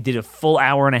Idaho, we did a full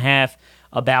hour and a half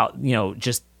about,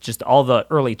 just all the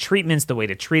early treatments, the way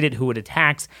to treat it, who it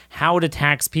attacks, how it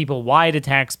attacks people, why it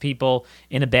attacks people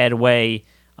in a bad way,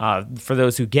 for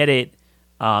those who get it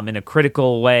in a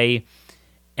critical way.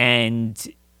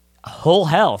 And whole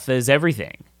health is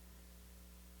everything.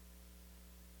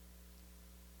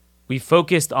 We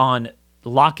focused on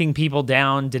locking people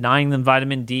down, denying them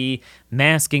vitamin D,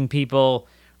 masking people,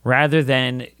 rather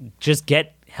than just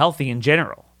get healthy in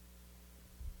general.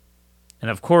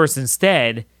 And of course,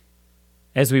 instead,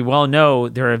 as we well know,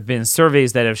 there have been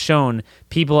surveys that have shown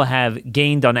people have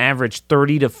gained on average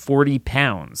 30 to 40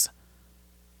 pounds,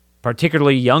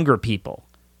 particularly younger people.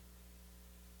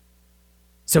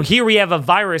 So here we have a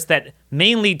virus that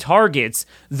mainly targets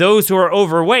those who are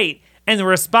overweight, and the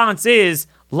response is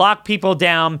lock people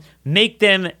down, make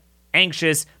them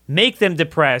anxious, make them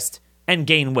depressed, and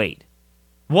gain weight.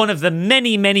 One of the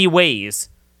many, many ways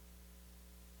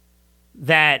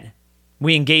that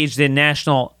we engaged in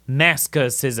national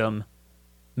masochism,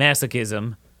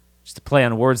 just to play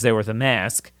on words there with a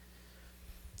mask,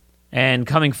 and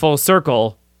coming full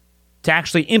circle to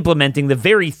actually implementing the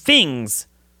very things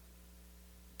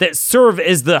that serve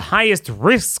as the highest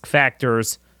risk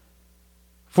factors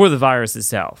for the virus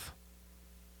itself.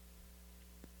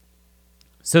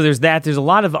 So there's that. There's a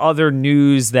lot of other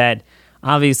news that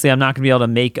obviously I'm not going to be able to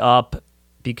make up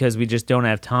because we just don't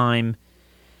have time.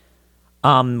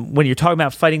 When you're talking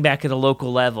about fighting back at a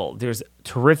local level, there's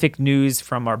terrific news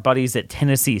from our buddies at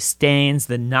Tennessee Stands.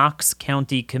 The Knox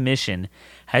County Commission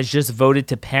has just voted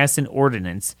to pass an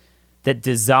ordinance that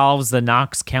dissolves the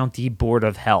Knox County Board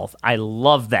of Health. I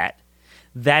love that.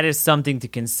 That is something to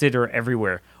consider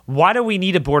everywhere. Why do we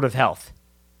need a Board of Health?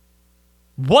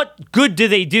 What good do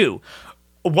they do?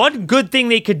 One good thing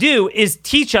they could do is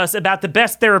teach us about the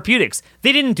best therapeutics.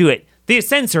 They didn't do it. They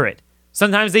censor it.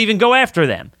 Sometimes they even go after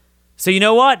them. So you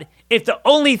know what? If the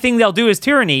only thing they'll do is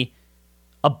tyranny,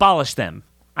 abolish them.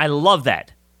 I love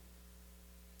that.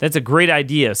 That's a great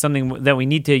idea, something that we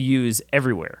need to use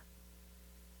everywhere.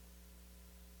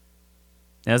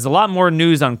 Now, there's a lot more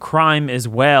news on crime as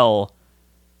well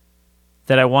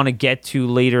that I want to get to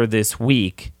later this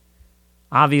week.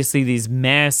 Obviously, these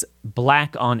mass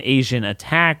black on Asian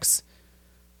attacks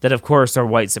that, of course, are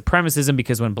white supremacism,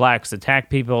 because when blacks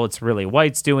attack people, it's really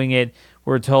whites doing it,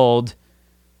 we're told.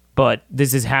 But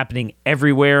this is happening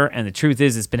everywhere, and the truth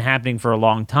is it's been happening for a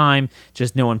long time,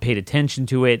 just no one paid attention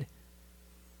to it.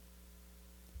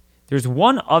 There's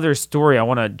one other story I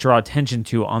want to draw attention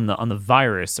to on the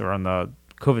virus, or on the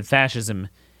COVID fascism,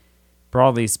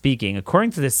 broadly speaking.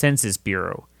 According to the Census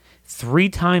Bureau, 3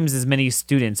 times as many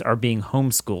students are being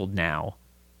homeschooled now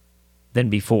than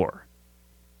before.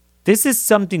 This is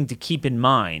something to keep in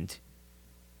mind.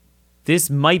 This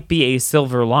might be a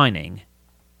silver lining.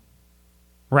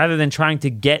 Rather than trying to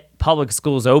get public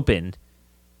schools open,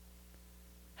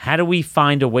 how do we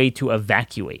find a way to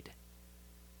evacuate?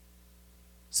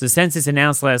 So the census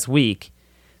announced last week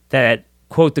that,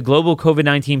 quote, the global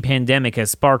COVID-19 pandemic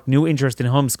has sparked new interest in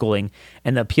homeschooling,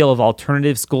 and the appeal of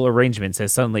alternative school arrangements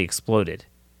has suddenly exploded.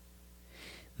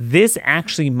 This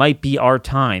actually might be our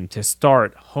time to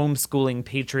start homeschooling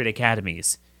Patriot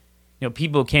Academies.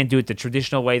 People can't do it the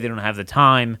traditional way. They don't have the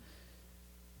time.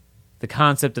 The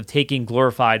concept of taking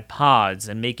glorified pods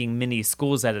and making mini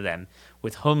schools out of them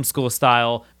with homeschool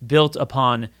style built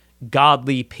upon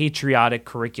godly, patriotic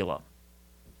curriculum.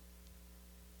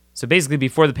 So basically,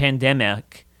 before the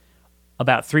pandemic,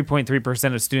 about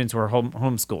 3.3% of students were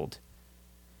homeschooled.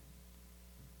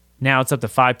 Now it's up to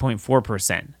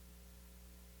 5.4%.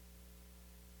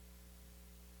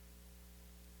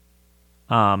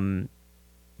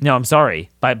 No, I'm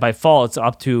sorry. By fall, it's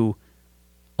up to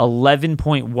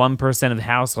 11.1% of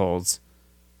households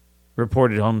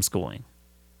reported homeschooling.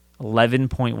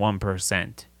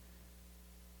 11.1%.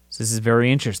 So this is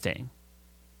very interesting.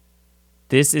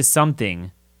 This is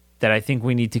something that I think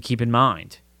we need to keep in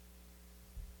mind.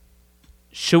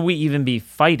 Should we even be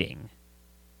fighting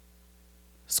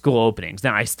school openings?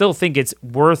 Now, I still think it's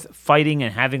worth fighting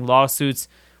and having lawsuits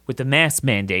with the mask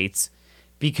mandates,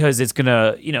 because it's going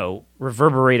to,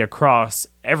 reverberate across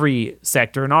every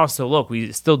sector. And also, look,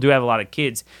 we still do have a lot of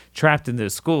kids trapped in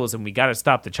those schools, and we got to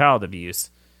stop the child abuse.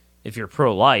 If you're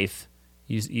pro-life,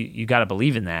 you got to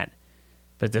believe in that.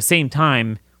 But at the same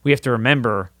time, we have to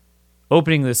remember,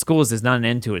 opening the schools is not an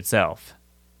end to itself.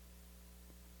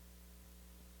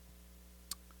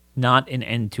 Not an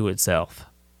end to itself.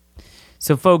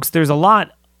 So, folks, there's a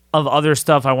lot of other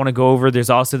stuff I want to go over. There's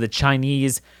also the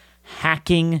Chinese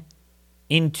hacking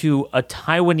into a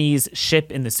Taiwanese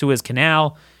ship in the Suez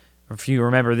Canal. If you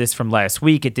remember this from last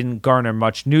week, it didn't garner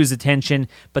much news attention,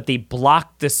 but they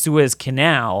blocked the Suez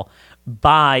Canal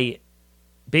by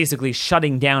basically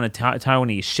shutting down a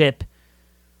Taiwanese ship.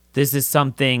 This is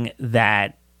something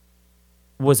that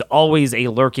was always a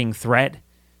lurking threat.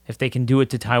 If they can do it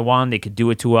to Taiwan, they could do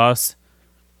it to us.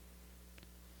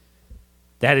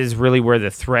 That is really where the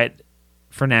threat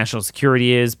for national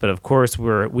security is. But of course,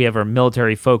 we have our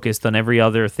military focused on every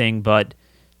other thing but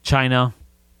China.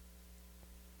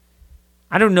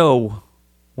 I don't know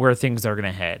where things are going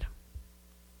to head.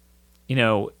 You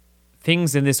know,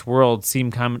 things in this world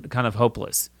seem kind of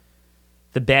hopeless.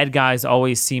 The bad guys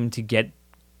always seem to get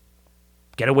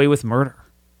away with murder.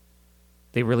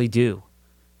 They really do.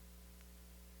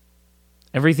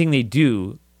 Everything they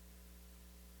do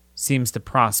seems to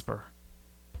prosper.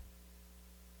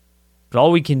 But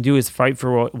all we can do is fight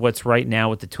for what's right now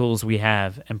with the tools we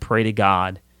have and pray to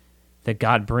God that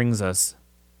God brings us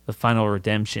the final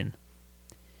redemption.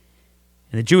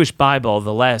 In the Jewish Bible,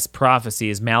 the last prophecy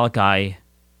is Malachi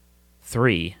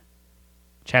 3.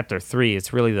 Chapter 3,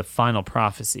 it's really the final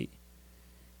prophecy.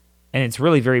 And it's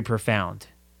really very profound.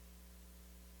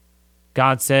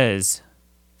 God says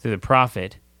through the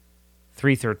prophet,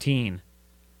 3:13,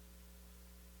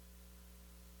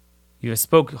 "You have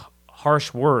spoke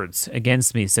harsh words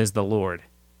against me, says the Lord.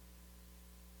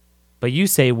 But you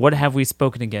say, what have we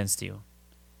spoken against you?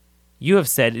 You have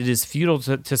said it is futile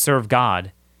to serve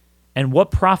God. And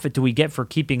what profit do we get for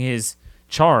keeping his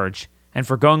charge and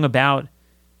for going about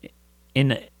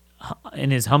in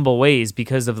his humble ways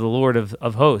because of the Lord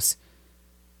of hosts?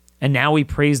 And now we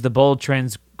praise the bold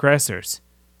transgressors.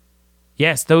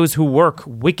 Yes, those who work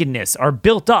wickedness are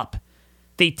built up.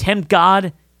 They tempt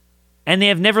God, and they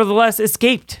have nevertheless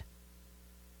escaped."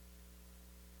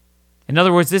 In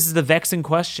other words, this is the vexing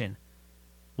question.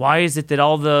 Why is it that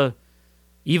all the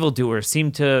evildoers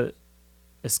seem to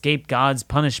escape God's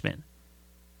punishment?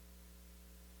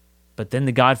 But then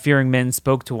the God-fearing men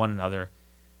spoke to one another,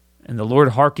 and the Lord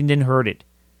hearkened and heard it.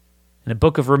 And a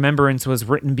book of remembrance was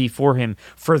written before him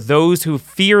for those who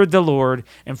feared the Lord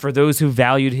and for those who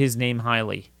valued his name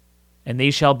highly. And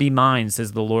they shall be mine,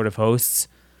 says the Lord of hosts,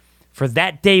 for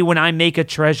that day when I make a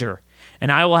treasure,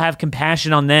 and I will have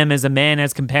compassion on them as a man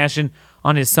has compassion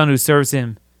on his son who serves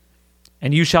him.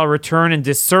 And you shall return and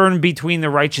discern between the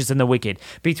righteous and the wicked,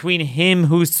 between him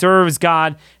who serves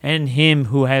God and him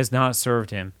who has not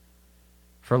served him.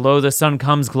 For lo, the sun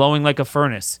comes glowing like a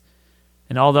furnace,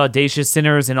 and all the audacious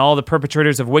sinners and all the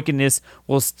perpetrators of wickedness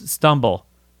will stumble.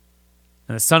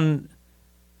 And the sun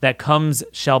that comes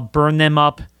shall burn them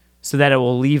up, so that it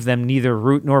will leave them neither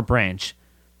root nor branch,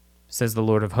 says the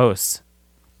Lord of hosts.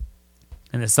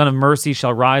 And the Son of Mercy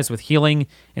shall rise with healing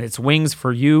in its wings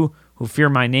for you who fear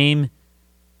my name.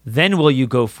 Then will you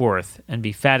go forth and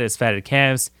be fat as fatted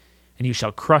calves, and you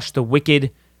shall crush the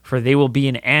wicked, for they will be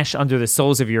an ash under the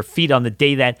soles of your feet on the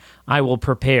day that I will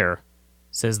prepare,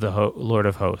 says the Lord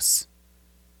of hosts.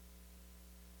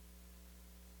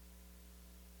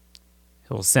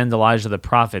 He will send Elijah the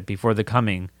prophet before the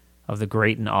coming of the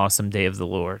great and awesome day of the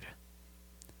Lord.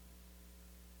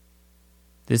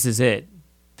 This is it.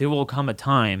 There will come a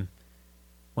time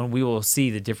when we will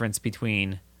see the difference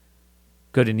between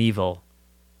good and evil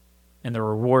and the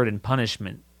reward and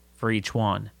punishment for each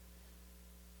one.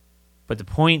 But the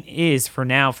point is, for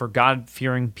now, for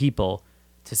God-fearing people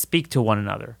to speak to one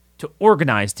another, to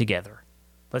organize together.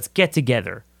 Let's get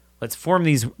together. Let's form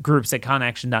these groups at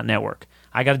conaction.network.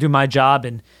 I got to do my job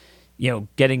and,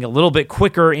 getting a little bit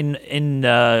quicker in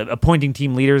appointing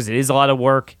team leaders. It is a lot of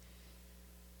work.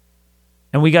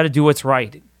 And we got to do what's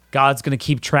right. God's going to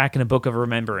keep track in a book of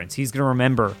remembrance. He's going to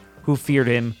remember who feared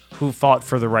him, who fought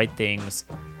for the right things.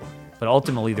 But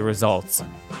ultimately, the results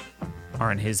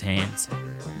are in his hands.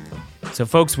 So,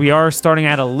 folks, we are starting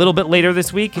out a little bit later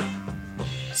this week.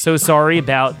 So sorry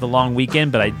about the long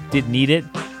weekend, but I did need it.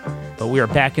 But we are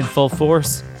back in full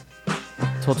force.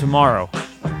 Till tomorrow,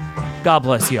 God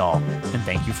bless you all, and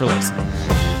thank you for listening.